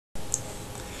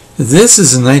This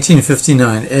is a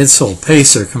 1959 Edsel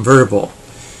Pacer convertible.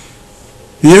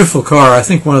 Beautiful car. I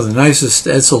think one of the nicest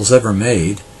Edsels ever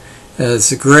made.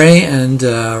 It's a gray and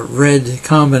red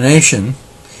combination,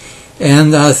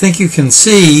 and I think you can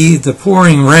see the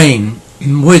pouring rain,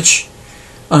 which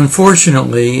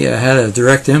unfortunately had a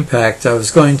direct impact. I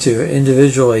was going to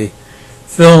individually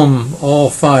film all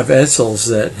 5 Edsels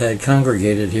that had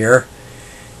congregated here,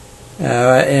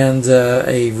 and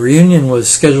a reunion was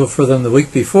scheduled for them the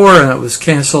week before, and it was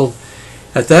canceled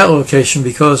at that location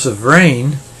because of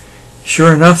rain.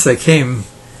 Sure enough, they came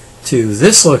to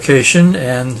this location,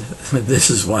 and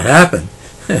this is what happened.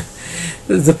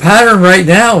 The pattern right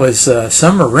now is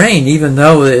summer rain, even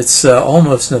though it's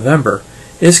almost November.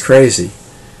 It's crazy.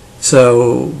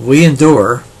 So we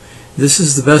endure. This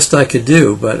is the best I could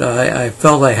do, but I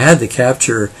felt I had to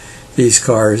capture these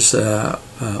cars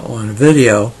on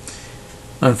video.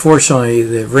 Unfortunately,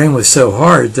 the rain was so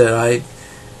hard that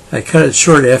I cut it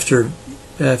short after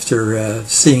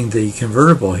seeing the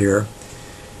convertible here.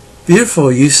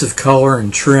 Beautiful use of color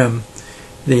and trim.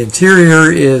 The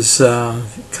interior is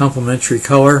complementary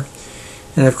color,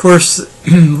 and of course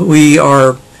we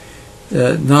are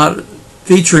not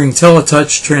featuring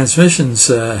teletouch transmissions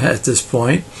at this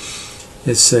point.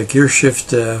 It's gear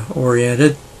shift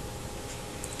oriented,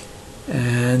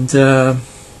 and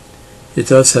it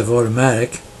does have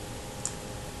automatic.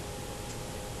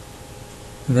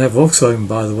 And that Volkswagen,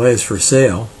 by the way, is for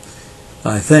sale,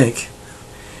 I think.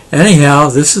 Anyhow,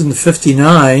 this is in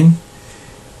 59,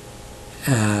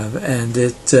 and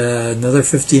it another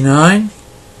 59,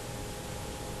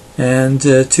 and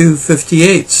 2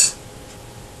 58s.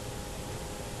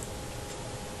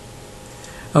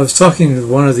 I was talking to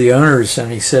one of the owners, and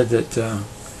he said that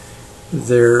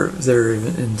they're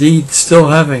indeed still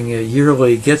having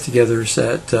yearly get-togethers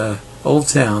at Old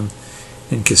Town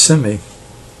in Kissimmee.